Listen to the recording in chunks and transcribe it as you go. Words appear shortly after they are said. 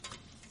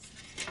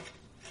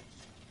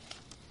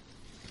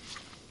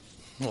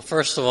Well,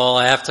 first of all,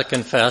 I have to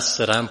confess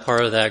that I'm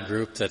part of that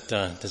group that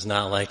does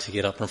not like to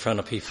get up in front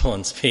of people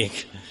and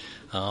speak.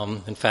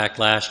 In fact,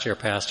 last year,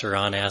 Pastor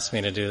Ron asked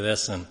me to do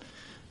this, and I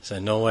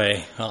said, no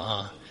way,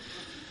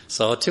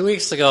 So 2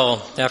 weeks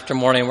ago, after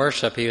morning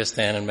worship, he was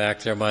standing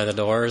back there by the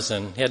doors,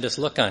 and he had this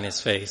look on his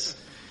face.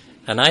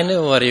 And I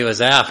knew what he was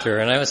after,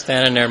 and I was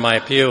standing there in my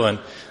pew, and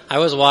I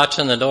was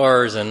watching the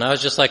doors, and I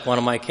was just like one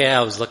of my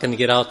calves looking to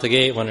get out the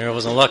gate when I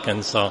wasn't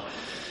looking, So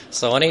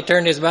when he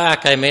turned his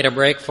back, I made a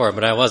break for it,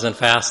 but I wasn't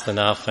fast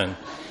enough. And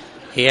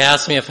he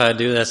asked me if I'd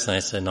do this, and I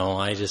said, no,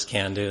 I just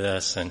can't do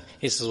this. And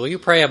he says, well, you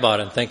pray about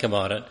it and think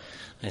about it.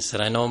 And I said,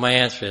 I know my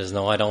answer is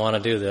no, I don't want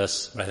to do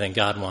this, but I think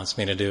God wants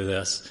me to do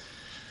this.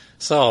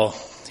 So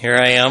here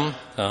I am.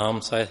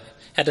 So I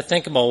had to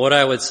think about what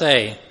I would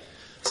say.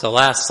 So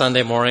last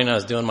Sunday morning, I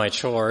was doing my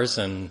chores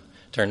and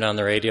turned on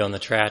the radio in the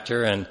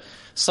tractor, and a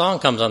song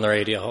comes on the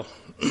radio.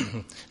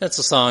 That's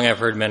a song I've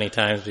heard many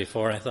times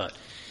before, and I thought,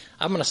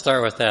 I'm going to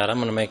start with that. I'm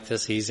going to make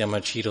this easy. I'm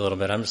going to cheat a little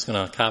bit. I'm just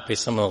going to copy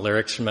some of the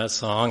lyrics from that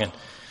song, and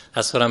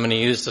that's what I'm going to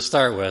use to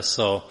start with.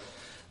 So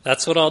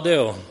that's what I'll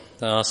do.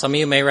 Some of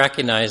you may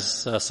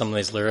recognize some of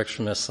these lyrics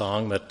from this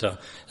song, but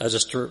I'll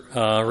just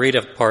read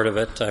a part of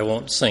it. I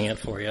won't sing it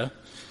for you.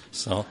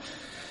 So,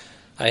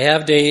 I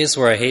have days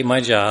where I hate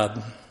my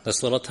job,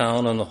 this little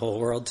town and the whole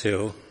world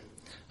too.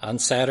 On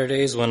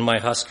Saturdays when my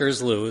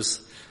Huskers lose,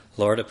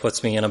 Lord, it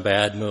puts me in a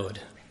bad mood.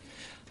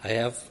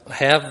 I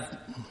have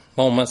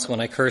moments when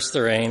I curse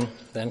the rain,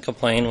 then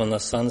complain when the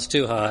sun's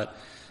too hot.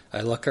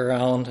 I look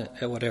around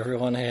at what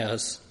everyone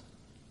has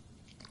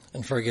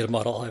and forget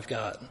about all I've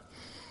got.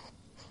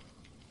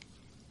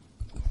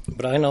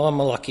 But I know I'm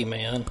a lucky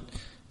man.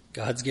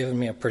 God's given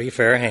me a pretty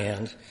fair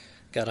hand.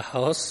 Got a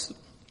house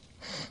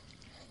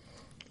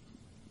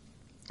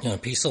and a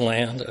piece of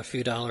land, a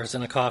few dollars,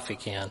 and a coffee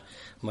can.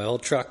 My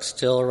old truck's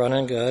still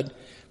running good.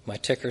 My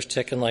ticker's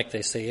ticking like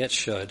they say it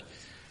should.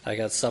 I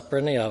got supper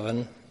in the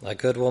oven, a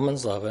good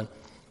woman's lovin',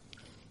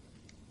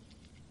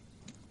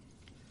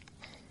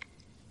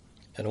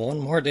 and one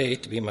more day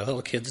to be my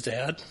little kid's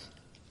dad.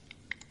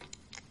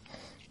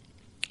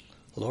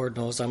 Lord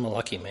knows I'm a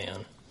lucky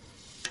man.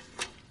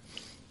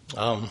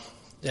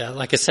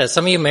 Like I said,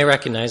 some of you may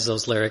recognize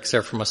those lyrics.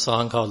 They're from a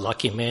song called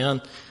Lucky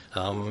Man.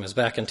 It was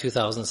back in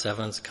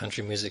 2007. It's a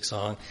country music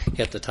song.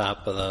 Hit the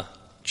top of the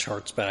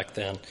charts back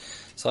then.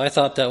 So I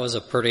thought that was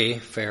a pretty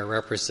fair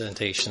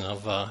representation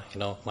of,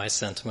 my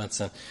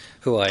sentiments and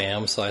who I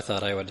am. So I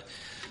thought I would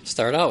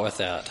start out with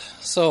that.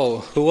 So,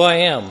 who I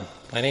am.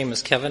 My name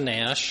is Kevin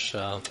Nash.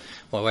 My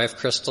wife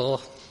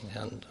Crystal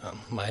and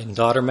my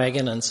daughter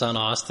Megan and son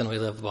Austin. We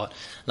live about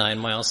 9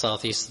 miles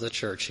southeast of the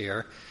church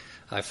here.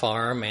 I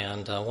farm,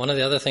 and one of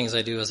the other things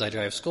I do is I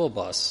drive school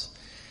bus.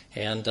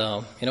 And,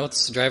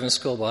 it's driving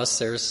school bus.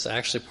 There's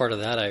actually part of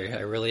that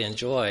I really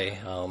enjoy.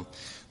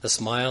 The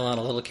smile on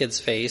a little kid's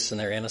face and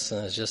their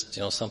innocence is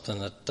just, something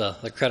that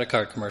the credit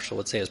card commercial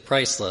would say is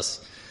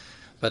priceless.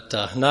 But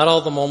not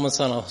all the moments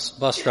on a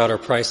bus route are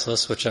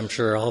priceless, which I'm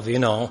sure all of you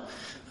know.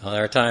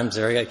 There are times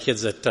I got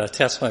kids that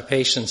test my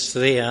patience to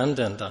the end,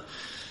 and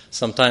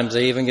sometimes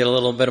they even get a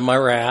little bit of my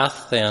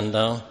wrath. And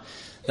then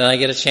I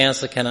get a chance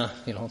to kind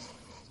of,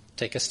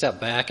 take a step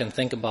back and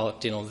think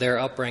about, their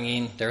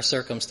upbringing, their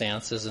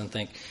circumstances, and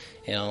think,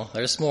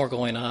 there's more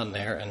going on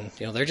there, and,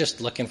 they're just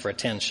looking for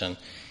attention.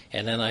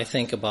 And then I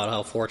think about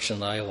how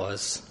fortunate I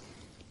was,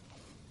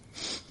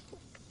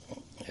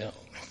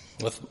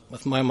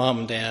 with my mom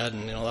and dad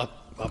and,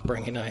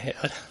 upbringing I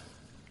had.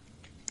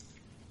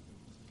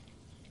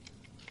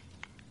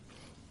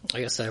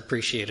 I guess I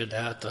appreciated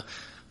that.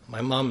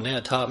 My mom and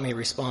dad taught me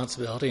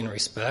responsibility and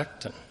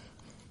respect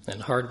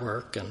and hard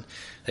work, and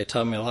they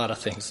taught me a lot of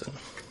things. And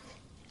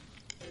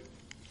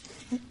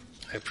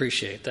I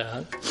appreciate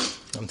that.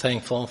 I'm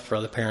thankful for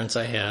the parents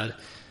I had.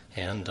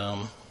 And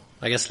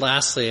I guess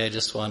lastly, I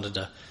just wanted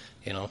to,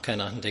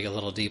 kind of dig a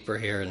little deeper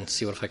here and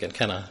see if I can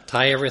kind of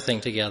tie everything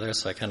together.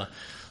 So I kind of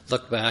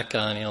look back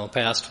on, the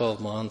past 12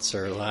 months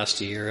or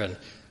last year.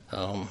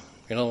 And,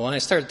 when I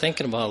started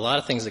thinking about a lot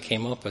of things that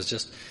came up was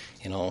just,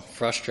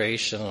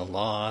 frustration and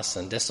loss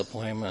and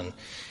disappointment,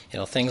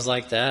 things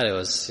like that. It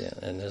was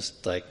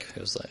like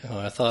when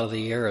I thought of the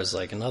year as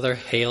like another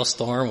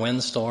hailstorm,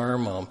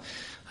 windstorm.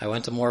 I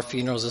went to more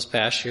funerals this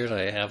past year than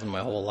I have in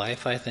my whole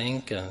life, I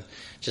think, and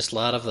just a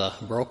lot of the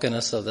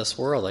brokenness of this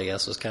world, I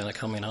guess, was kind of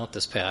coming out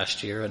this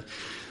past year. And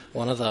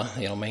one of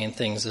the main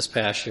things this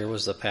past year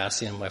was the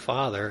passing of my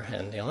father,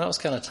 and that was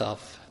kind of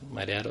tough.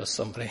 My dad was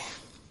somebody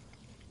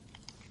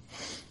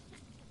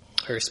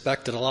I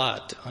respected a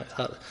lot.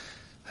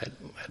 I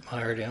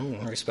admired him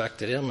and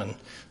respected him, and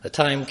the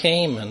time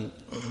came, and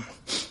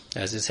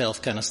as his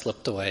health kind of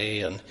slipped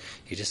away, and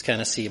you just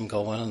kind of see him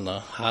going, and the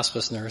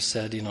hospice nurse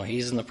said,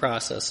 he's in the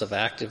process of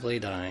actively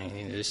dying.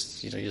 You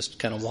just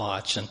kind of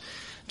watch. And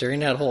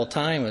during that whole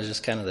time, it was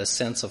just kind of this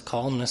sense of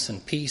calmness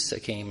and peace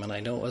that came, and I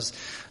know it was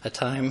a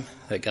time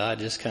that God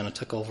just kind of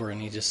took over,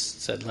 and he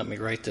just said, let me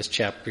write this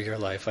chapter of your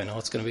life. I know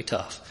it's going to be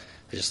tough,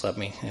 but just let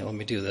me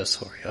do this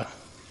for you.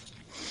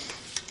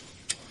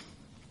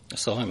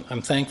 So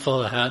I'm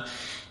thankful to that.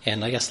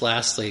 And I guess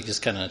lastly,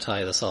 just kind of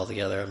tie this all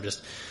together, I'm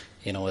just,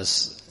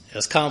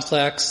 as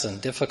complex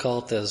and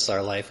difficult as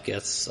our life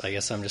gets, I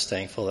guess I'm just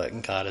thankful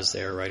that God is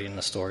there writing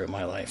the story of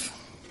my life.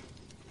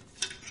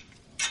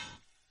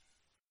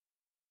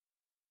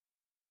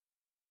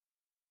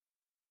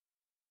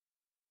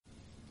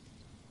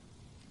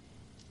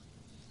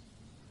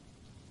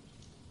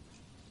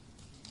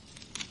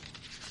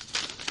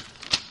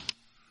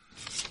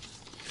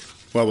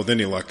 Well, with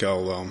any luck,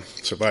 I'll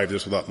survive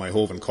this without my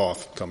Hovind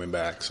cough coming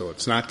back. So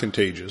it's not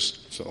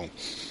contagious. So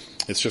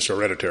it's just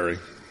hereditary.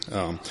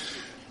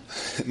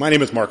 My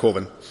name is Mark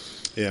Hovind,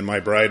 and my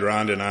bride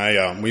Rhonda and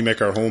I, we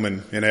make our home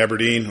in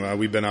Aberdeen.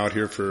 We've been out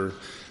here for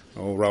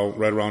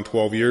right around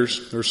 12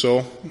 years or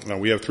so.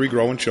 We have 3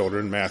 growing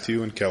children,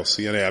 Matthew and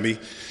Kelsey and Abby,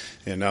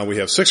 and now we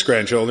have 6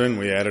 grandchildren.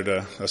 We added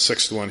a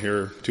 6th one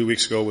here 2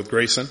 weeks ago with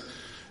Grayson.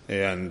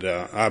 And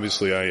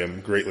obviously I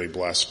am greatly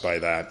blessed by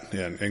that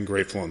and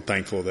grateful and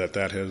thankful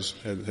that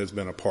has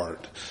been a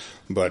part.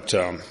 But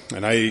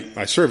and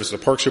I serve as the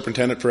park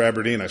superintendent for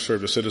Aberdeen. I serve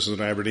the citizens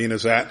of Aberdeen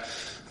as that.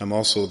 I'm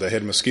also the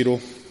head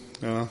mosquito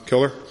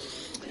killer.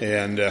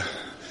 And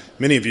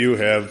many of you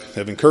have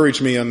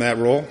encouraged me in that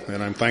role,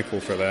 and I'm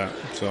thankful for that.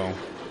 So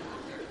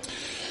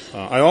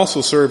I also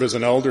serve as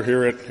an elder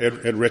here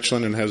at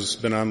Richland and has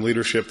been on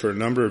leadership for a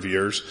number of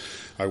years.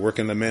 I work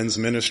in the men's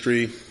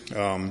ministry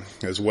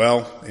as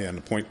well, and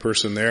a point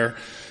person there,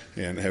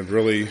 and have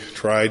really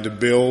tried to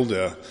build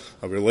a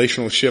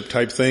relationship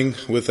type thing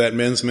with that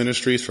men's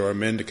ministry for our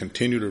men to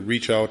continue to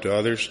reach out to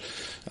others.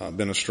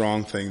 Been a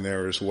strong thing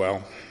there as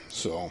well.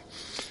 So,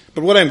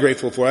 but what I'm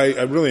grateful for,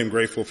 I really am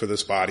grateful for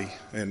this body,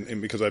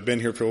 and because I've been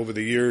here for over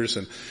the years,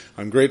 and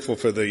I'm grateful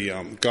for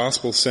the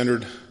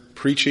gospel-centered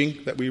preaching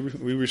that we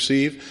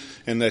receive,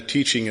 and that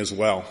teaching as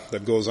well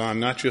that goes on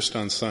not just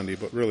on Sunday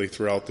but really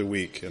throughout the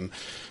week. And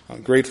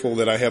I'm grateful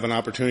that I have an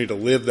opportunity to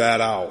live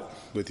that out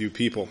with you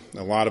people,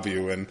 a lot of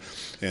you,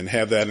 and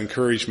have that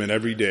encouragement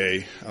every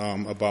day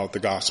about the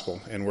gospel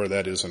and where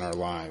that is in our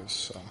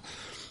lives.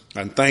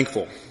 I'm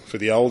thankful for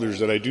the elders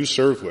that I do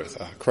serve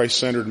with,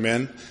 Christ-centered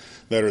men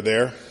that are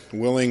there,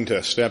 willing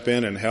to step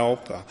in and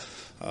help.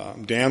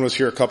 Dan was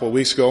here a couple of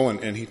weeks ago,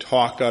 and he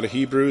talked out of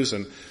Hebrews,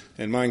 and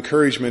my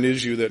encouragement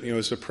is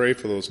is to pray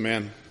for those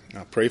men.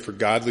 Pray for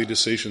godly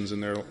decisions in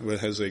there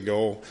as they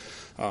go.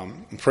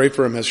 Pray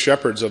for them as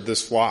shepherds of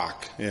this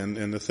flock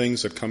and the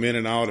things that come in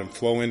and out and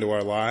flow into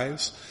our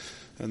lives.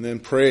 And then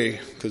pray,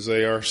 because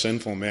they are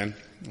sinful men.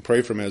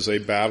 Pray for them as they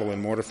battle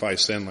and mortify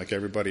sin like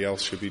everybody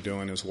else should be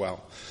doing as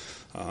well.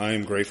 I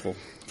am grateful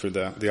for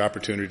the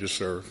opportunity to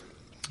serve.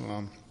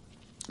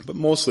 But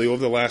mostly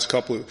over the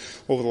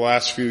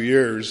last few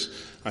years,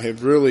 I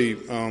have really,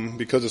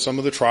 because of some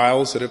of the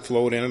trials that have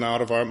flowed in and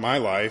out of my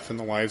life and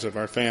the lives of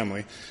our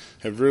family,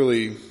 have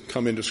really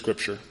come into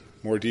Scripture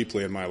more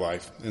deeply in my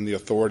life, and the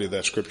authority of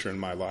that Scripture in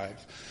my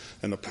life,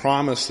 and the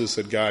promises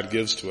that God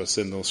gives to us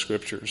in those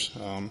Scriptures.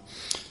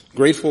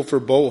 Grateful for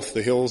both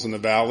the hills and the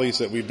valleys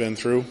that we've been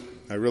through.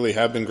 I really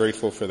have been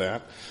grateful for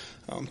that.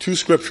 2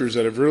 Scriptures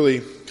that have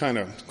really kind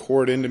of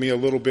cored into me a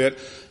little bit,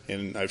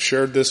 and I've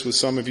shared this with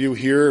some of you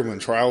here when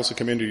trials have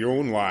come into your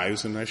own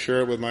lives, and I share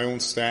it with my own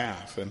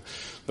staff. And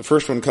the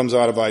first one comes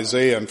out of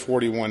Isaiah in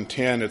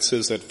 41:10. It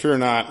says that, "Fear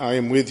not, I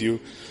am with you.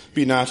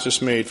 Be not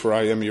dismayed, for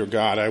I am your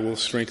God. I will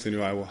strengthen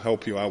you. I will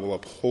help you. I will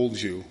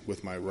uphold you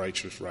with my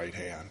righteous right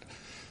hand."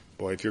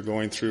 Boy, if you're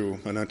going through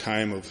a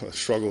time of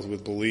struggles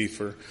with belief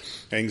or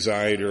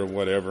anxiety or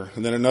whatever.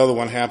 And then another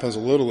one happens a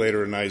little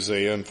later in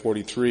Isaiah in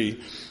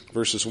 43,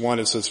 verses 1.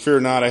 It says,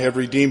 "Fear not, I have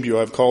redeemed you. I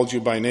have called you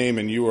by name,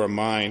 and you are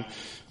mine.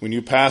 When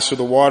you pass through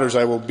the waters,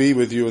 I will be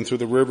with you, and through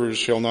the rivers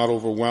shall not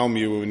overwhelm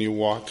you. When you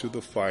walk through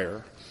the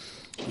fire,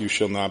 you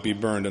shall not be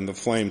burned, and the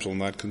flames will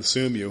not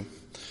consume you.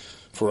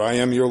 For I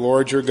am your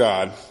Lord, your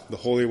God, the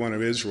Holy One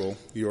of Israel,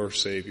 your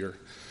Savior."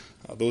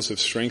 Those have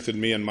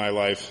strengthened me in my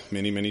life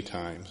many, many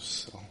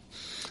times.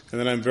 And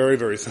then I'm very,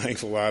 very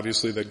thankful,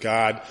 obviously, that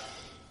God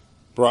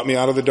brought me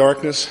out of the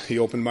darkness. He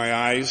opened my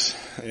eyes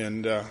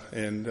and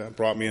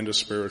brought me into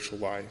spiritual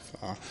life.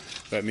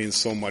 That means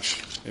so much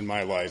in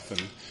my life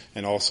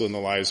and also in the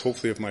lives,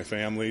 hopefully, of my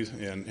family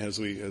and as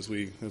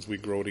we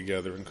grow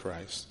together in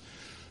Christ.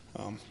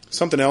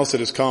 Something else that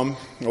has come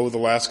over the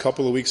last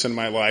couple of weeks in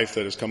my life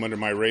that has come under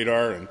my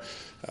radar, and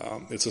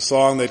it's a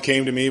song that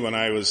came to me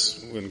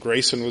when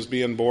Grayson was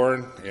being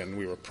born, and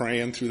we were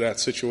praying through that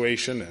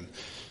situation, and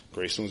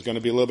Grayson was going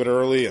to be a little bit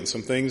early and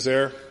some things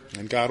there,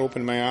 and God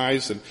opened my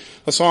eyes, and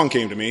a song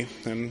came to me,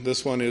 and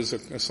this one is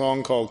a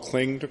song called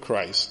 "Cling to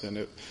Christ," and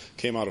it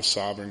came out of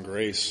Sovereign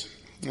Grace.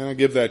 And I'll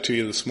give that to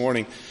you this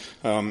morning.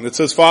 It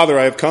says, "Father,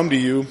 I have come to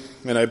you,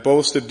 and I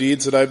boast of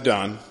deeds that I've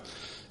done,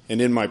 and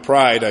in my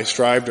pride I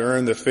strive to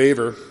earn the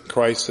favor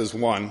Christ has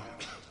won.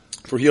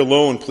 For he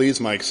alone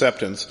pleased my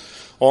acceptance,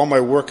 all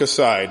my work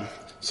aside,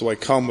 so I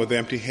come with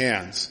empty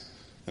hands,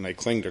 and I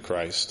cling to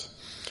Christ.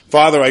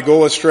 Father, I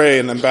go astray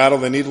and then battle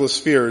the needless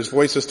fears.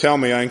 Voices tell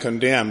me I am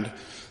condemned,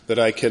 that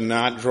I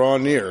cannot draw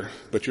near,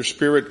 but your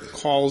Spirit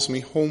calls me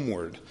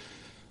homeward,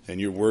 and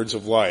your words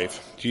of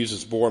life.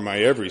 Jesus bore my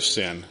every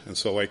sin, and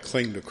so I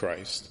cling to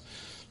Christ.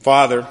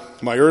 Father,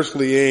 my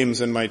earthly aims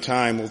and my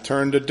time will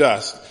turn to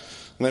dust.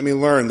 Let me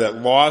learn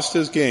that lost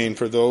is gain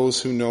for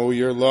those who know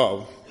your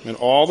love, and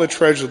all the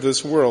treasure of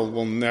this world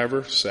will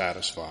never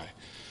satisfy.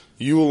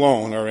 You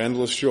alone are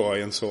endless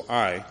joy, and so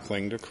I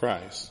cling to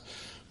Christ.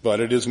 But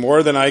it is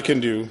more than I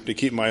can do to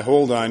keep my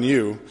hold on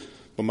you,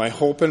 but my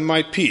hope and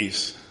my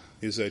peace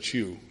is that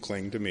you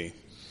cling to me.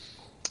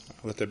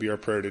 Let that be our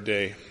prayer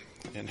today,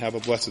 and have a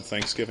blessed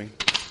Thanksgiving.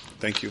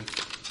 Thank you.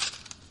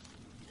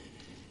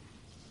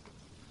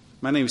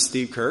 My name is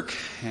Steve Kirk,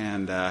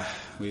 and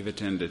we've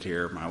attended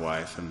here, my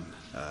wife and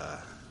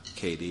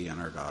Katie and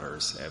our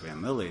daughters, Abby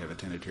and Lily, have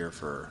attended here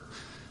for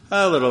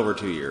a little over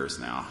 2 years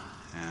now.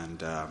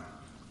 And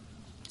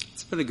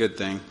it's been a good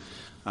thing.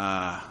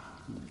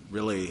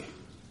 Really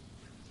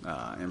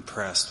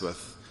impressed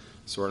with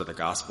sort of the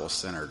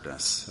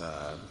gospel-centeredness.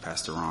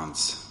 Pastor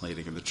Ron's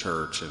leading in the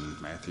church,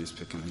 and Matthew's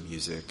picking the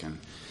music, and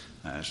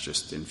it's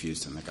just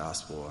infused in the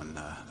gospel, and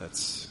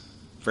that's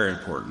very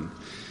important.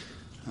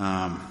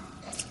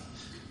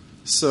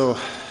 So,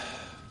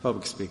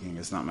 public speaking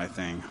is not my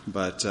thing,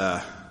 but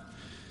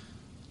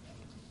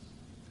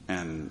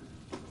and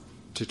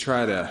to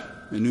try to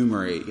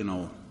enumerate,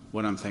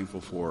 what I'm thankful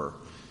for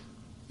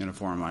in a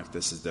forum like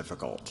this is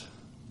difficult.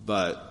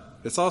 But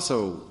it's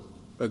also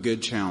a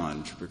good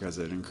challenge because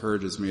it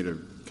encourages me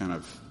to kind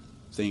of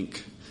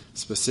think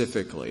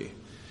specifically.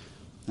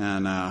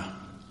 And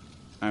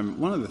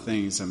one of the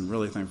things I'm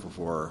really thankful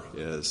for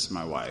is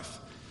my wife.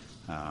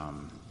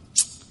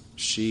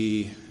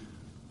 She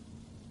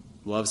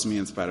loves me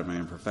in spite of my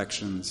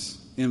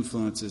imperfections,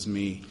 influences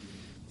me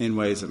in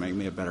ways that make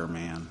me a better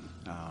man,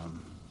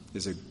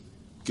 is a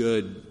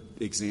good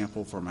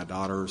example for my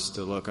daughters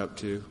to look up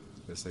to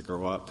as they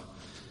grow up.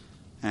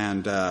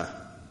 And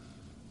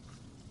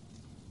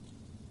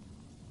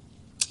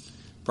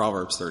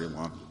Proverbs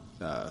 31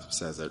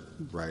 says it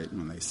right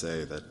when they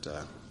say that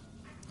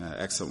an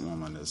excellent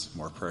woman is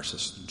more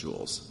precious than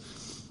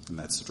jewels, and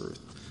that's the truth.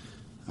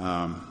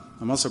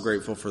 I'm also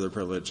grateful for the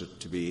privilege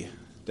to be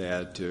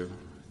dad to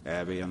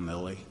Abby and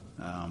Lily.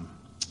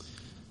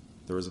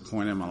 There was a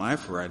point in my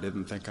life where I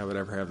didn't think I would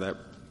ever have that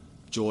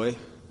joy,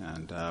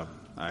 and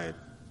I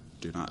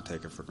do not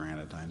take it for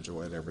granted. I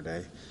enjoy it every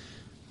day.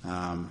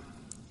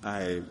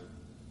 I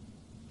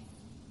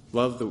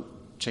love the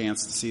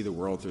chance to see the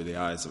world through the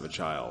eyes of a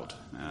child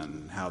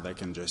and how they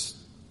can just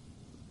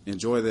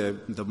enjoy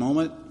the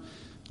moment,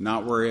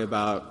 not worry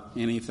about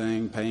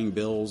anything, paying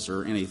bills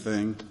or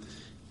anything.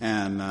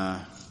 And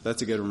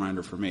that's a good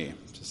reminder for me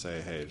to say,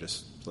 hey,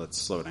 just let's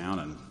slow down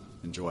and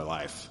enjoy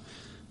life.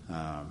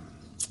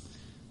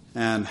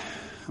 And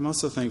I'm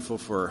also thankful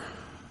for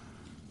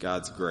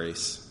God's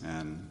grace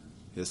and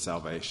his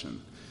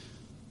salvation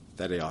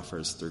that he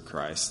offers through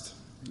Christ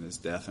and his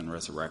death and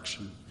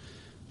resurrection.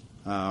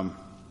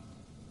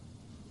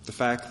 The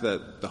fact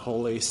that the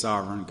holy,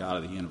 sovereign God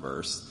of the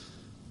universe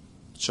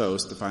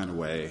chose to find a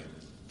way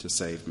to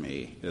save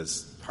me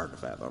is hard to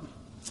fathom.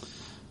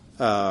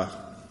 I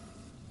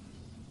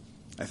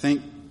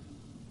think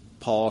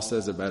Paul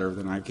says it better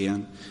than I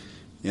can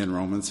in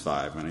Romans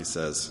 5 when he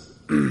says,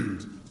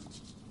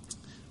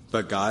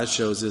 but God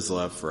shows his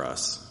love for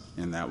us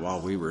in that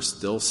while we were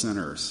still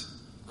sinners,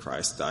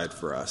 Christ died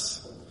for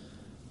us.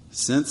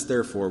 Since,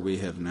 therefore, we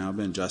have now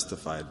been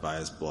justified by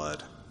his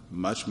blood,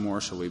 much more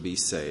shall we be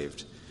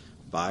saved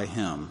by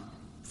him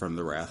from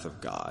the wrath of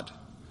God.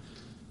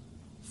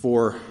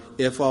 For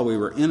if while we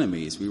were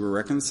enemies, we were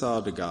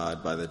reconciled to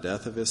God by the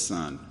death of his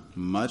Son,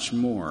 much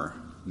more,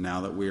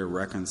 now that we are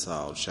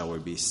reconciled, shall we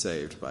be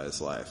saved by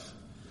his life.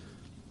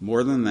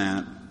 More than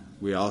that,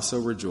 we also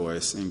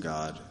rejoice in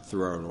God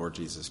through our Lord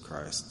Jesus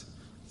Christ,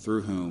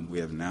 through whom we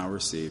have now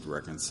received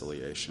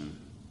reconciliation.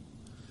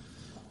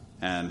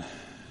 And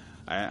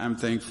I'm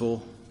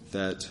thankful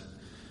that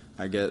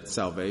I get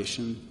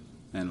salvation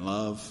and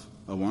love,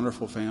 a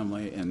wonderful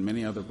family, and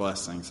many other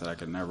blessings that I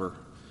could never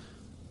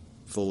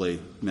fully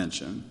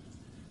mention,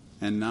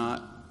 and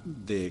not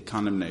the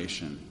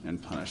condemnation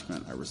and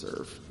punishment I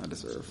deserve.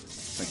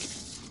 Thank you.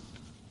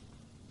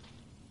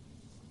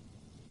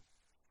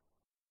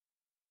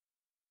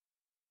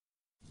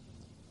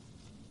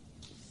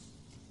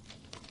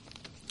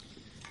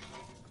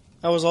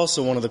 I was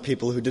also one of the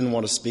people who didn't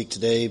want to speak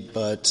today,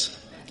 but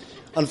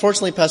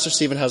unfortunately, Pastor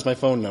Stephen has my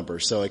phone number,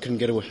 so I couldn't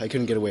get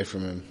away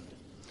from him.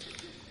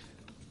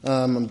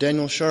 I'm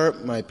Daniel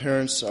Sharp. My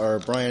parents are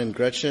Brian and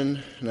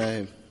Gretchen,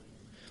 and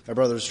my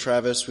brother is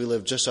Travis. We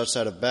live just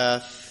outside of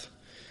Bath.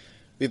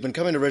 We've been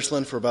coming to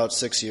Richland for about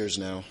 6 years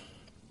now.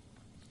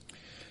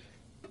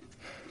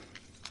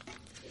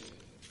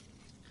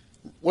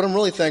 What I'm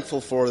really thankful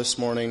for this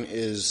morning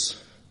is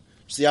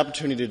just the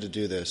opportunity to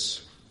do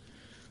this.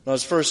 When I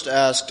was first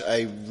asked,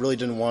 I really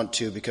didn't want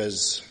to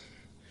because,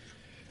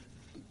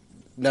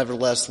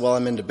 nevertheless, while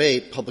I'm in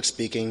debate, public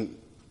speaking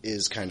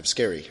is kind of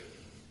scary.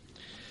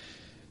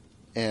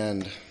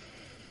 And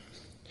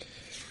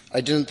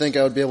I didn't think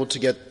I would be able to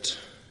get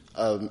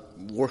a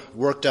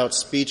worked out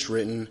speech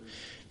written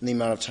in the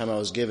amount of time I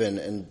was given,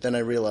 and then I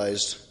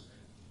realized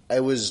I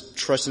was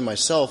trusting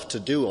myself to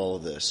do all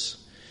of this.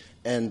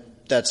 And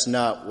that's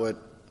not what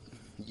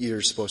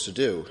you're supposed to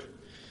do,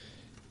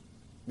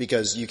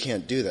 because you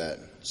can't do that.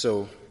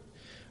 So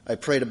I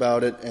prayed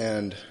about it,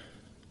 and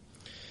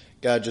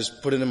God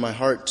just put it in my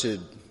heart to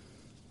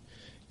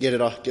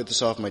get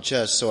this off my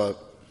chest. So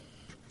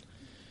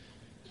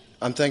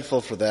I'm thankful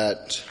for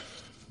that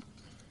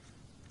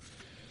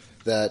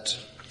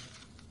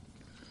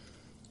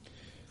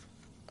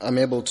I'm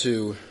able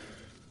to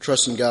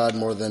trust in God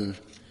more than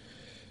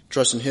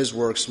trust in His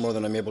works more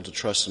than I'm able to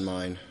trust in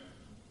mine.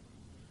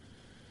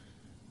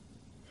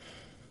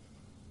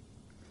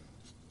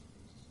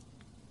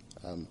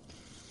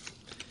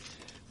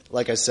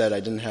 Like I said, I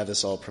didn't have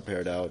this all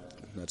prepared out.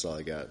 That's all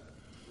I got.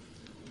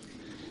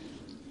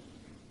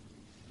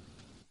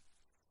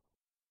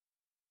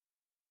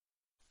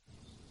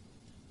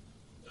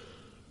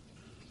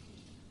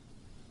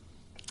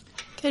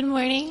 Good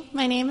morning.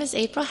 My name is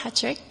April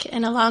Hetrick,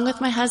 and along with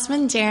my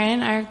husband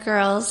Darren, our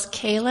girls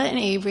Kayla and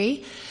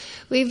Avery,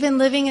 we've been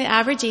living in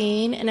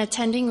Aberdeen and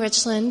attending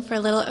Richland for a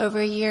little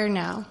over a year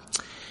now.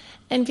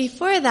 And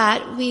before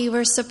that, we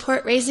were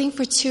support raising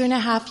for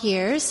 2.5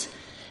 years,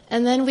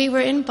 and then we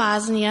were in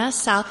Bosnia,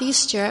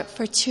 Southeast Europe,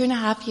 for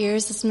 2.5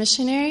 years as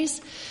missionaries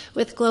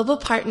with global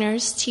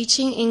partners,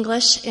 teaching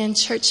English and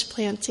church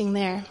planting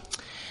there.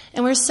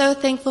 And we're so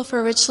thankful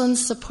for Richland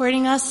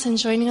supporting us and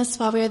joining us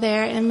while we were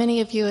there, and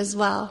many of you as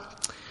well.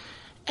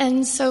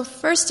 And so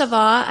first of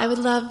all, I'd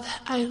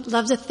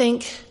love to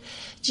thank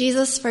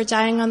Jesus for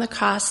dying on the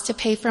cross to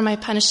pay for my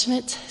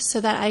punishment so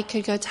that I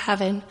could go to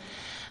heaven.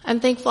 I'm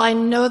thankful I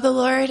know the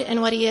Lord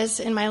and what He is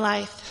in my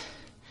life.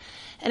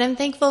 And I'm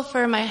thankful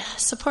for my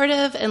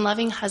supportive and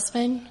loving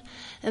husband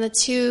and the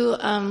 2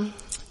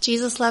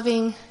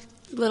 Jesus-loving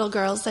little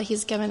girls that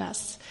He's given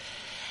us.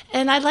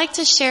 And I'd like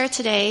to share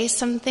today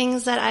some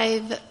things that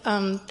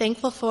I'm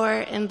thankful for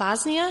in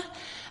Bosnia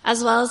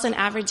as well as in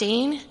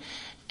Aberdeen.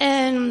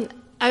 And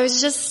I was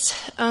just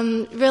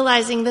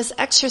realizing this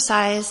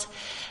exercise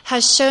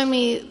has shown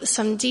me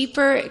some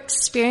deeper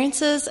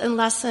experiences and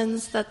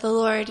lessons that the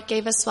Lord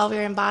gave us while we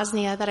were in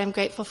Bosnia that I'm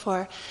grateful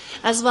for,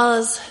 as well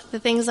as the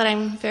things that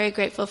I'm very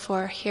grateful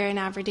for here in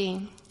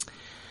Aberdeen.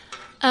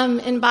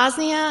 In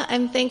Bosnia,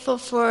 I'm thankful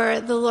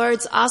for the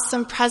Lord's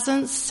awesome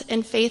presence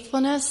and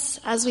faithfulness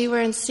as we were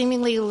in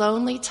seemingly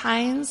lonely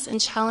times and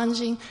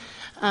challenging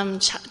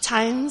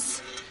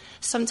times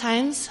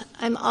sometimes.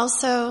 I'm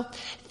also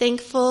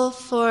thankful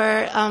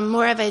for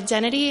more of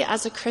identity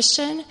as a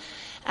Christian,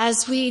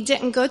 as we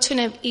didn't go to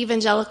an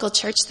evangelical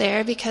church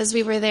there because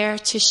we were there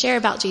to share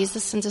about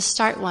Jesus and to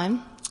start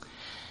one.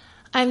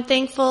 I'm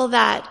thankful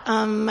that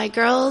my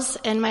girls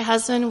and my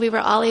husband, we were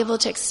all able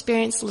to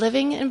experience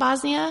living in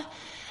Bosnia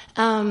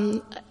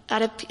in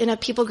a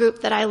people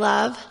group that I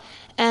love,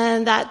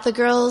 and that the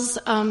girls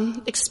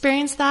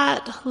experienced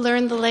that,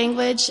 learned the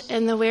language,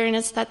 and the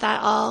awareness that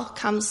all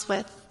comes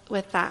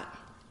with that.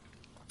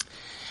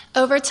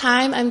 Over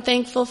time, I'm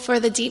thankful for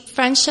the deep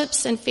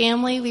friendships and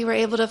family we were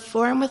able to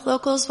form with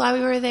locals while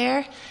we were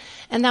there,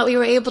 and that we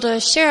were able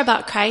to share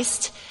about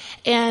Christ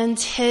and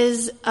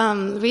His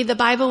read the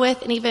Bible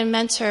with, and even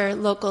mentor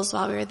locals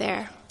while we were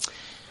there.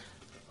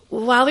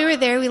 While we were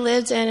there, we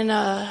lived in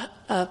an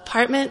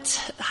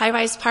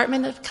high-rise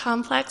apartment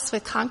complex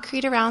with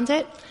concrete around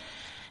it.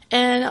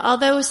 And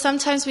although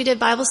sometimes we did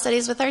Bible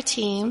studies with our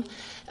team,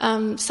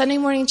 Sunday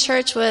morning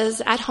church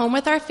was at home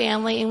with our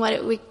family and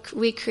what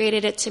we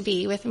created it to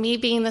be, with me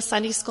being the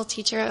Sunday school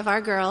teacher of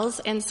our girls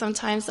and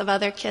sometimes of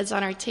other kids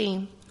on our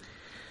team.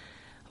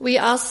 We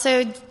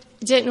also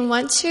didn't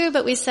want to,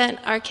 but we sent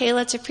our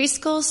Kayla to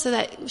preschool so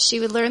that she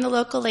would learn the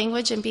local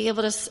language and be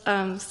able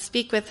to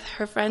speak with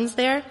her friends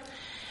there.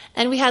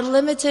 And we had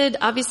limited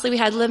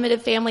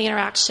family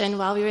interaction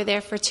while we were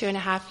there for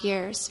 2.5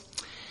 years.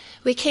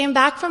 We came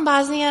back from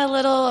Bosnia a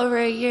little over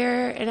 1.5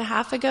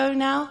 years ago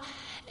now,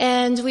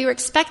 and we were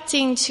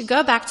expecting to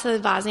go back to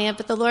Bosnia,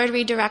 but the Lord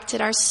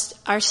redirected our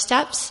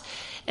steps,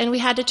 and we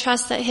had to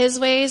trust that His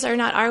ways are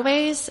not our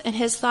ways, and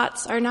His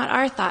thoughts are not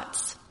our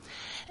thoughts.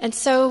 And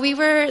so we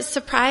were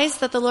surprised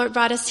that the Lord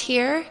brought us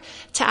here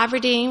to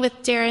Aberdeen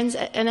with Darren's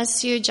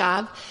NSU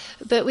job,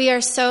 but we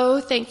are so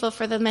thankful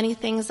for the many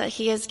things that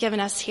He has given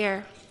us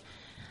here.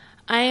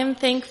 I am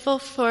thankful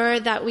for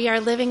that we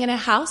are living in a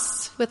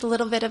house with a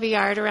little bit of a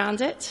yard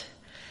around it.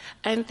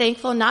 I'm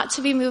thankful not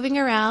to be moving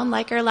around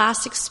like our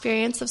last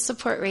experience of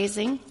support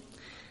raising.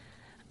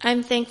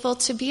 I'm thankful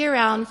to be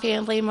around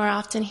family more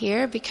often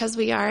here because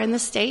we are in the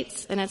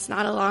States and it's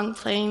not a long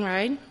plane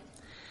ride.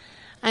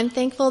 I'm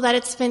thankful that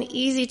it's been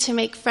easy to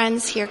make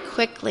friends here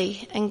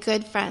quickly and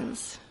good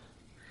friends.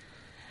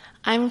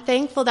 I'm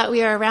thankful that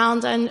we are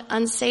around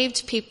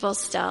unsaved people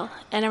still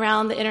and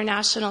around the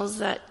internationals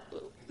that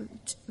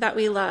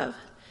we love.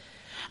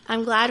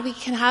 I'm glad we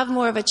can have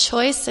more of a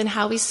choice in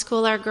how we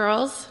school our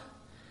girls.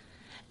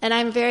 And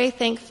I'm very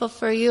thankful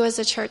for you as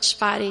a church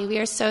body. We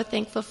are so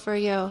thankful for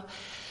you.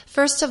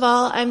 First of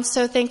all, I'm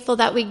so thankful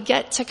that we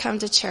get to come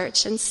to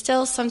church and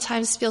still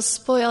sometimes feel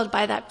spoiled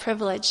by that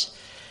privilege.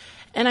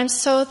 And I'm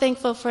so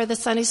thankful for the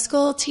Sunday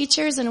school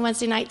teachers and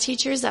Wednesday night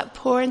teachers that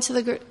pour into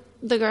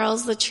the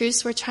girls the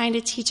truths we're trying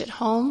to teach at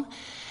home,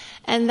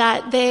 and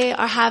that they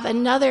have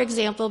another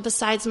example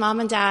besides mom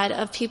and dad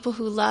of people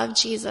who love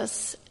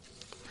Jesus.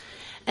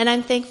 And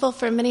I'm thankful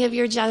for many of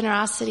your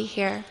generosity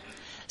here.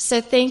 So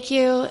thank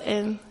you,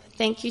 and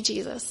thank you,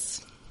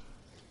 Jesus.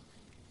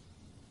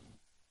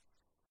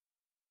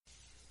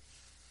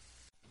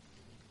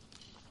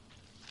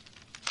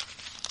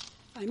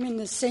 I'm in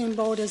the same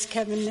boat as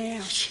Kevin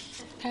Nash.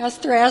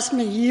 Pastor asked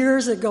me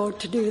years ago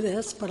to do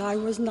this, but I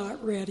was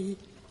not ready.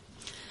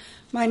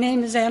 My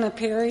name is Anna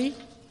Perry.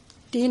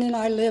 Dean and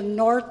I live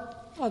north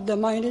of the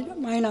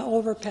Mina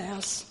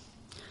overpass.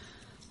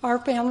 Our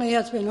family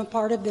has been a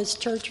part of this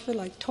church for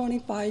like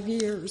 25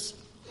 years.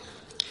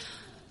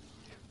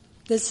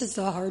 This is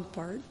the hard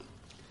part.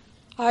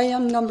 I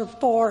am number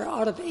 4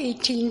 out of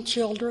 18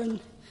 children.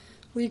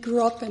 We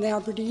grew up in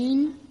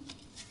Aberdeen.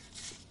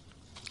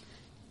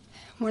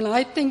 When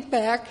I think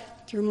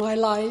back through my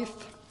life,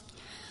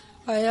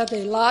 I have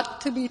a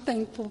lot to be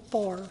thankful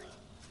for.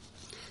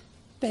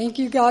 Thank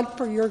you, God,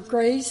 for your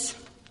grace,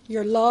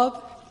 your love,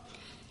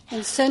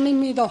 and sending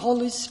me the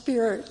Holy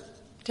Spirit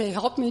to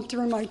help me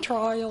through my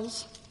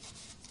trials.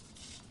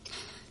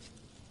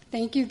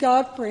 Thank you,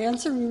 God, for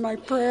answering my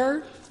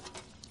prayer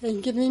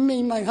and giving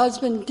me my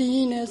husband,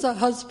 Dean, as a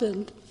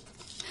husband.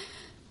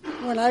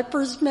 When I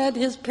first met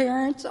his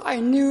parents, I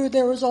knew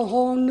there was a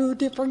whole new,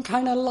 different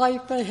kind of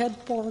life ahead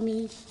for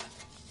me.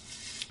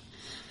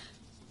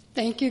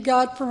 Thank you,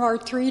 God, for our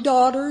 3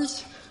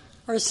 daughters,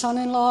 our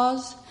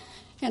son-in-laws,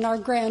 and our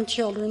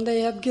grandchildren.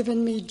 They have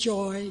given me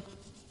joy.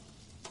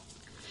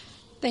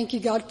 Thank you,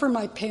 God, for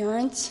my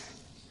parents.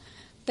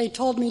 They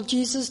told me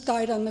Jesus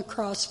died on the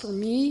cross for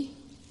me.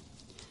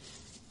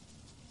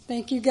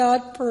 Thank you,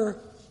 God, for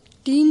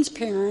Dean's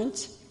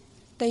parents.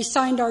 They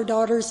signed our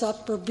daughters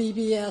up for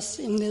VBS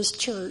in this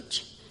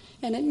church,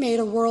 and it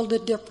made a world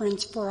of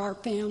difference for our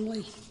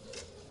family.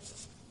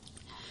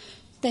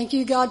 Thank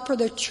you, God, for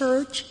the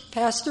church,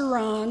 Pastor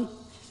Ron,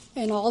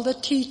 and all the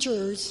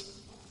teachers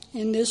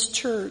in this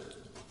church.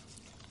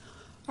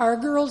 Our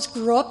girls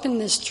grew up in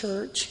this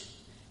church,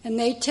 and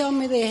they tell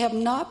me they have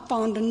not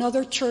found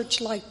another church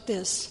like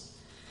this.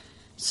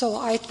 So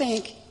I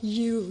thank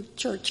you,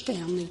 church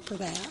family, for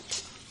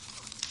that.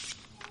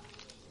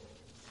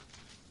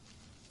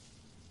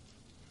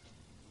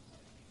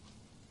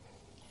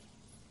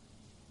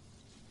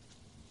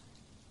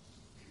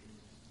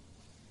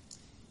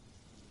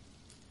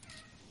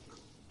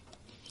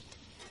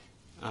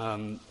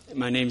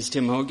 My name is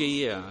Tim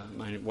Hoagie.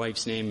 My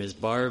wife's name is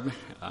Barb,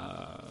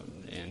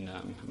 and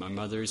my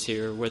mother's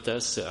here with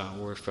us.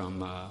 We're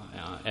from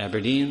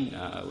Aberdeen.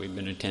 We've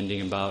been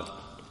attending about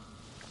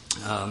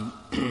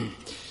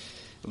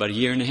a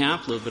year and a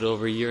half, a little bit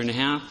over a year and a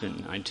half,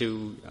 and I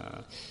too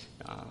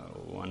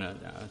want to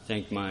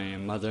thank my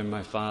mother and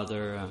my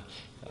father.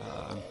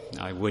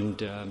 I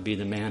wouldn't be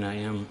the man I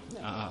am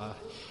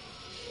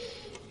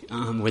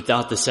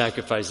without the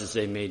sacrifices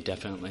they made,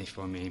 definitely,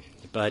 for me.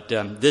 But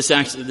this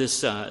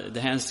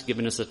has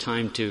given us a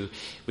time to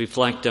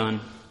reflect on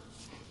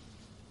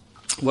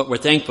what we're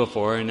thankful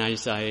for. And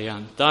as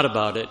I thought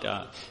about it,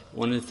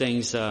 one of the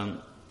things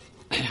I'm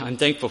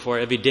thankful for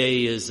every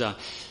day is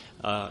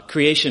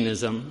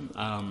creationism.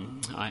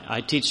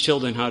 I teach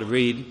children how to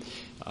read.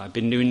 I've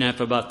been doing that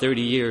for about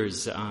 30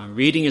 years.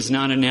 Reading is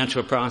not a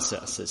natural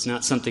process. It's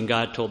not something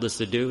God told us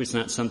to do. It's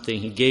not something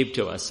He gave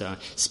to us.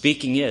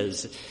 Speaking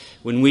is.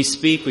 When we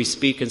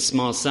speak in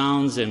small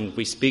sounds, and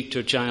we speak to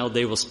a child,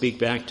 they will speak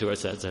back to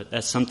us.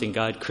 That's something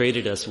God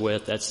created us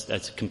with.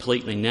 That's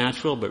completely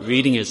natural, but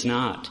reading is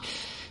not.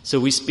 So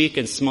we speak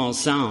in small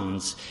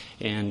sounds,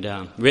 and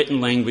written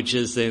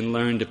languages then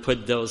learn to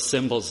put those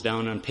symbols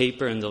down on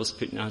paper, and those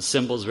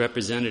symbols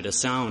represented a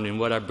sound. And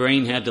what our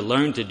brain had to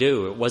learn to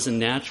do, it wasn't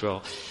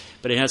natural,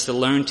 but it has to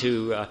learn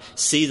to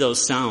see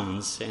those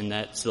sounds, and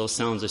those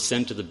sounds are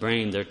sent to the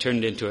brain. They're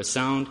turned into a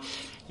sound,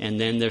 and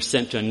then they're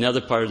sent to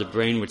another part of the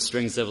brain, which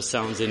strings those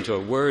sounds into a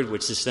word,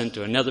 which is sent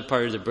to another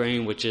part of the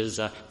brain, which is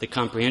the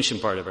comprehension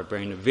part of our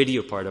brain, the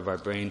video part of our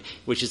brain,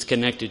 which is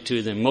connected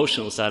to the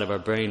emotional side of our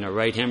brain, our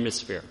right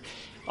hemisphere.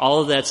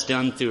 All of that's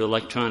done through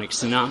electronic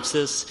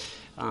synapses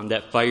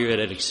that fire at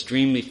an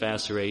extremely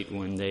fast rate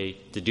when they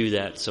do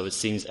that, so it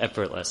seems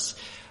effortless.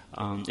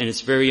 And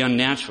it's very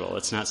unnatural.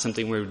 It's not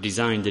something we're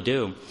designed to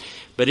do.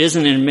 But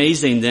isn't it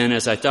amazing then,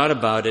 as I thought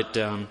about it,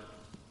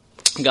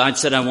 God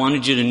said, I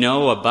wanted you to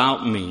know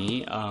about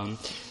me.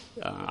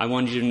 I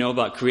wanted you to know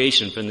about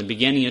creation from the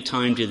beginning of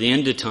time to the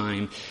end of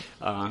time.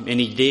 And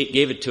He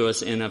gave it to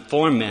us in a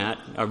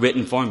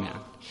written format.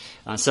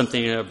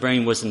 Something that our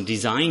brain wasn't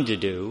designed to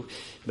do.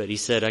 But He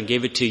said, I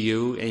gave it to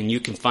you and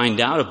you can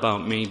find out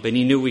about me. But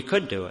He knew we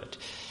could do it.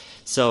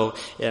 So,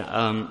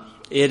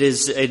 it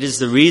is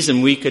the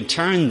reason we could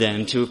turn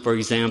then to, for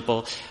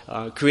example,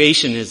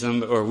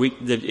 creationism, or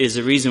is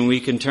a reason we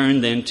can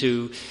turn then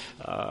to,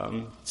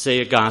 say,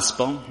 a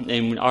gospel,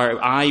 and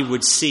our eye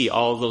would see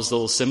all those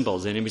little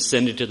symbols, and it would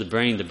send it to the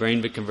brain. The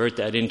brain would convert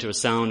that into a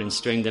sound and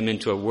string them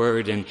into a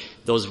word, and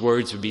those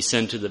words would be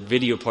sent to the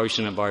video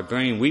portion of our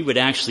brain. We would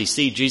actually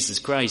see Jesus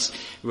Christ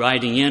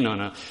riding in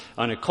on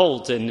a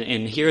colt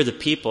and hear the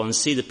people and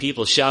see the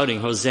people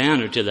shouting,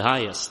 "Hosanna to the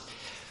highest."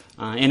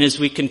 And as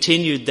we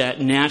continued that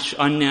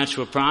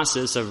unnatural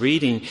process of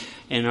reading,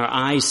 and our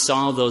eyes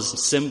saw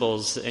those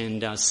symbols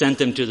and sent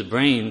them to the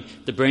brain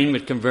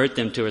would convert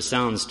them to a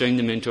sound, string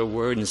them into a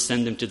word, and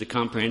send them to the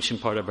comprehension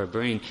part of our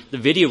brain. The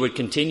video would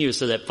continue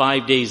so that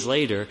 5 days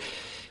later,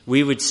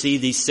 we would see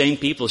these same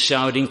people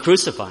shouting,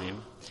 "Crucify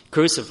him,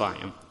 crucify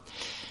him."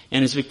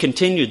 And as we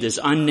continued this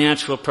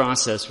unnatural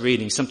process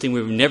reading, something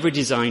we were never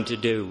designed to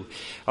do,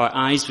 our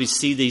eyes would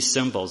see these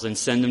symbols and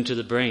send them to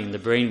the brain. The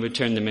brain would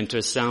turn them into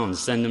a sound,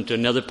 send them to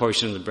another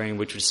portion of the brain,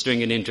 which would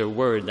string it into a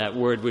word. That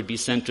word would be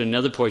sent to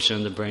another portion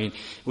of the brain,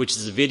 which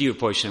is the video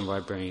portion of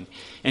our brain.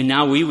 And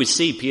now we would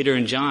see Peter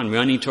and John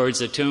running towards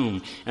the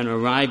tomb and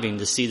arriving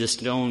to see the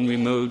stone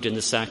removed and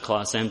the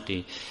sackcloth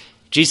empty.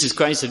 Jesus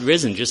Christ had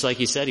risen just like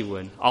he said he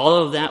would. All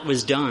of that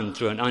was done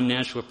through an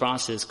unnatural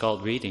process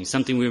called reading,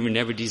 something we were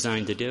never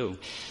designed to do.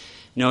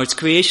 No, it's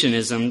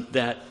creationism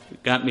that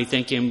got me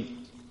thinking,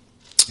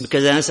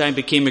 because as I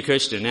became a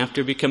Christian,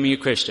 after becoming a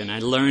Christian, I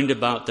learned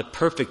about the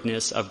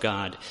perfectness of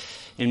God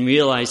and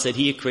realized that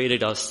he had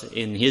created us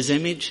in his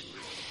image.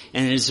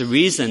 And as a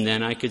reason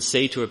then I could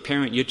say to a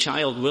parent, your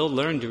child will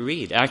learn to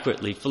read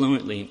accurately,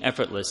 fluently, and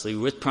effortlessly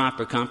with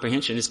proper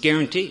comprehension. It's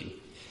guaranteed.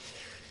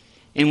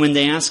 And when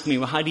they ask me,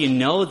 well, how do you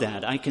know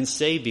that? I can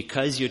say,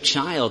 because your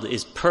child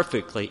is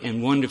perfectly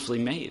and wonderfully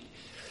made.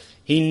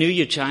 He knew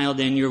your child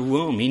in your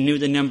womb. He knew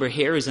the number of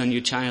hairs on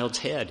your child's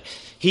head.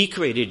 He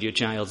created your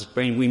child's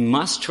brain. We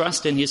must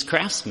trust in his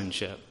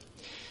craftsmanship.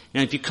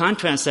 Now, if you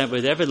contrast that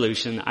with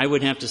evolution, I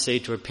would have to say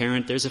to a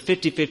parent, there's a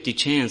 50-50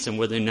 chance on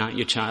whether or not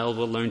your child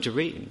will learn to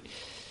read.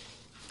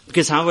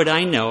 Because how would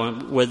I know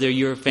whether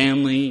your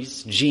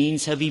family's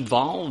genes have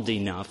evolved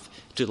enough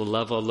to the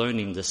level of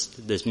learning this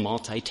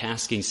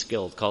multitasking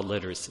skill called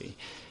literacy?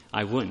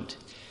 I wouldn't.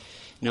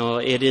 No,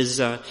 it is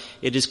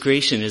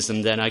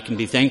creationism that I can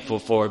be thankful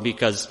for,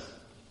 because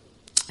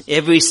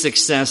every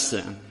success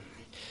then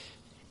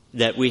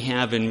that we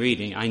have in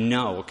reading, I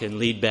know can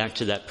lead back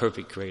to that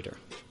perfect creator,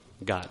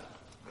 God.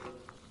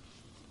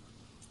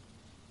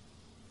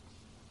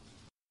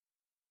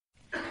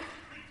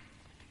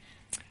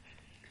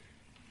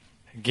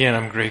 Again,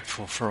 I'm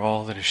grateful for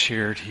all that is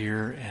shared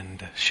here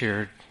and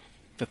shared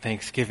the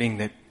thanksgiving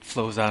that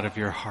flows out of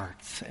your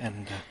hearts.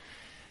 And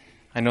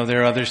I know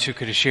there are others who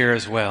could share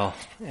as well.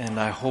 And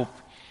I hope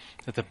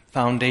that the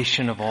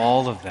foundation of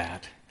all of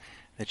that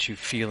you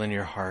feel in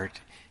your heart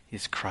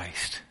is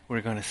Christ.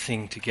 We're going to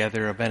sing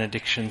together a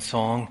benediction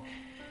song,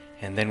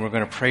 and then we're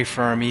going to pray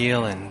for our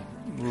meal and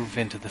move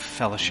into the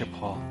fellowship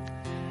hall.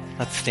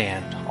 Let's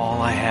stand.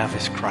 All I have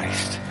is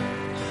Christ.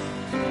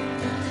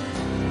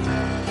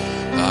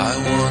 I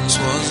once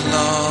was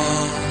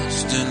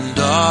lost in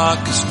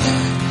darkest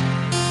night,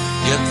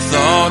 yet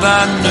thought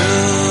I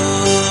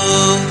knew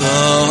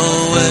the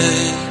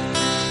way.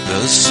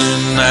 The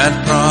sin that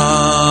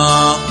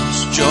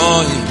promised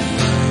joy and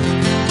love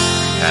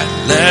had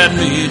led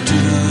me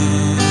to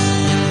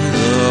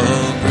the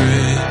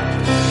grave.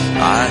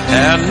 I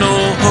had no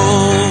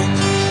hope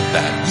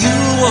that you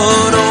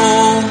would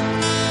own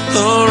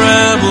the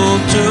rebel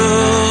to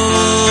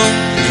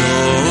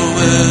your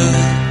will.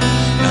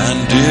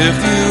 And if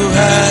you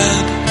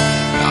had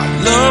not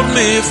loved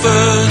me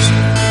first,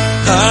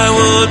 I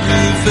would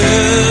be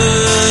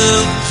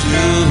filled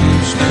to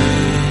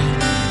stay.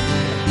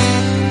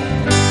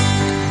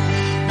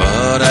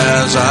 But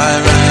as I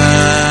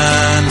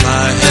ran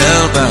my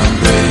hell-bound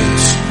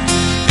race,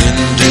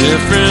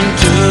 indifferent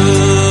to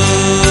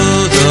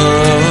the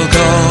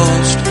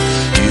cost,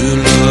 you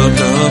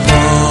looked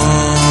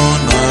upon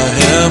my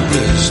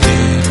helpless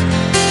state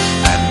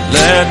and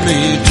led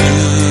me to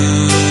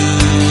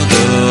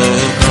the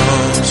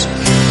cross.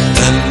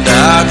 And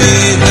I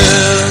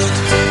beheld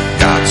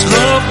God's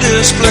love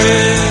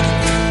displayed.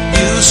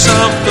 You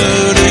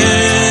suffered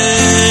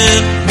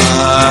in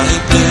my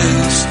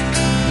place.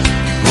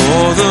 You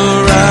bore the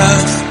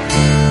wrath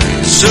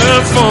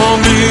reserved for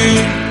me.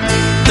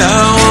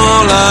 Now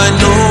all I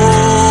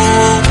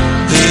know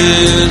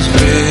is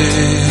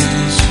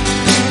grace.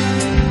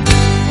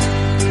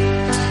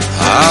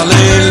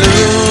 Hallelujah.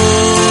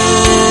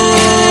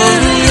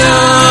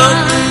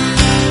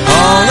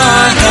 All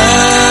I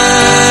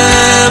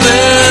have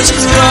is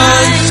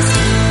Christ.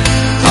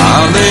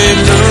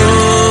 Hallelujah.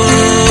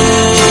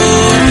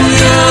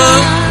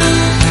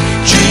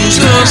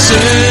 Jesus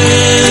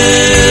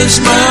is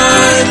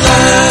my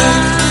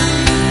life.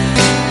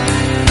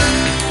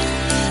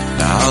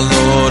 Now,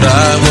 Lord,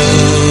 I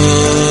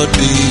would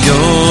be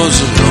yours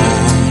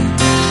alone.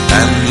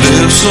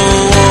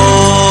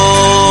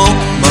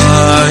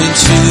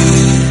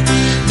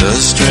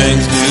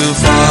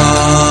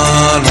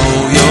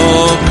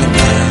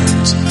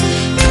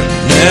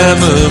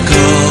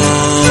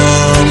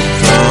 come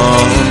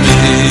for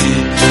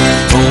me.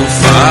 Oh,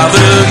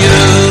 Father,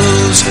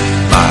 use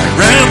my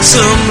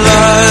ransom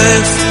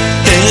life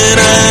in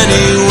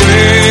any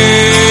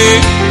way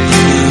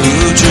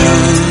you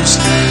choose,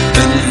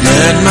 and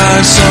let my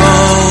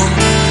song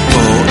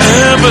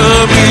forever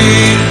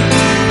be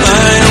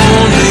my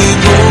only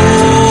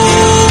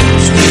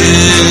boast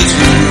is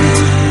you.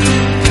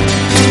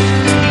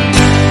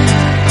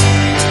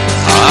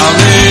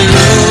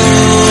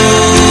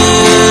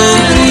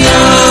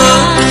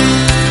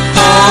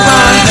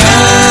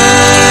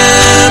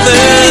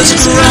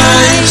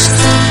 Christ,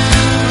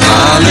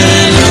 hallelujah,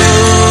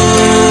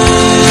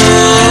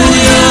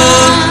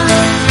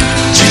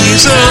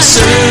 Jesus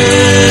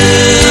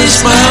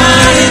is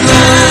my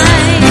life,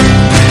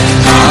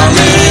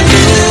 hallelujah,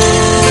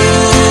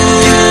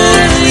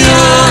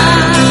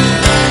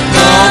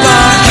 all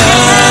I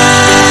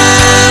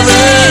have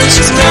is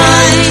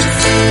Christ,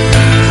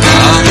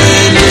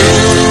 hallelujah,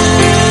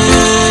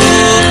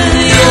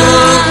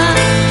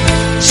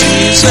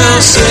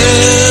 Jesus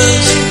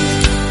is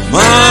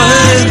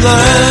my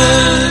life.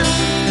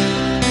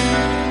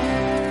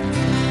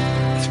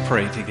 Let's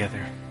pray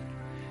together.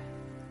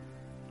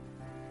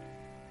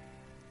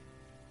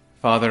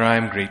 Father, I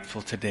am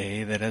grateful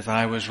today that as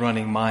I was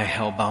running my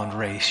hell-bound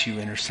race, you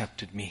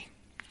intercepted me.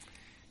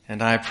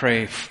 And I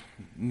pray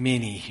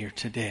many here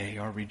today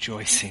are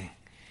rejoicing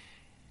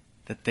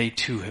that they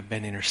too have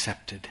been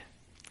intercepted.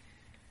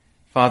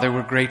 Father,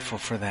 we're grateful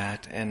for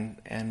that,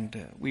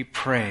 and we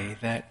pray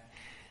that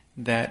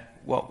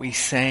what we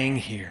sang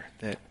here,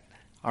 that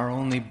our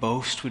only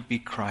boast would be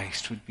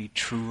Christ, would be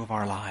true of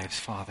our lives,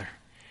 Father.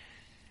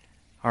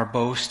 Our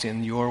boast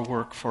in your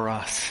work for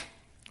us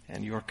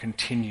and your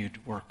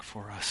continued work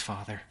for us,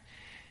 Father.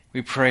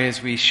 We pray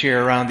as we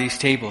share around these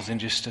tables in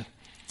just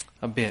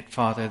a bit,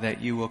 Father,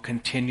 that you will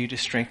continue to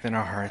strengthen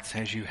our hearts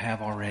as you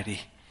have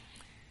already.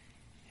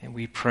 And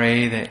we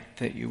pray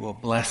that you will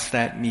bless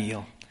that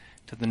meal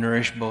to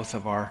nourish both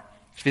of our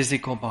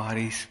physical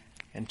bodies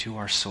and to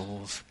our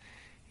souls.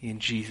 In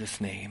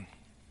Jesus' name.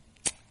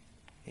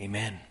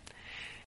 Amen.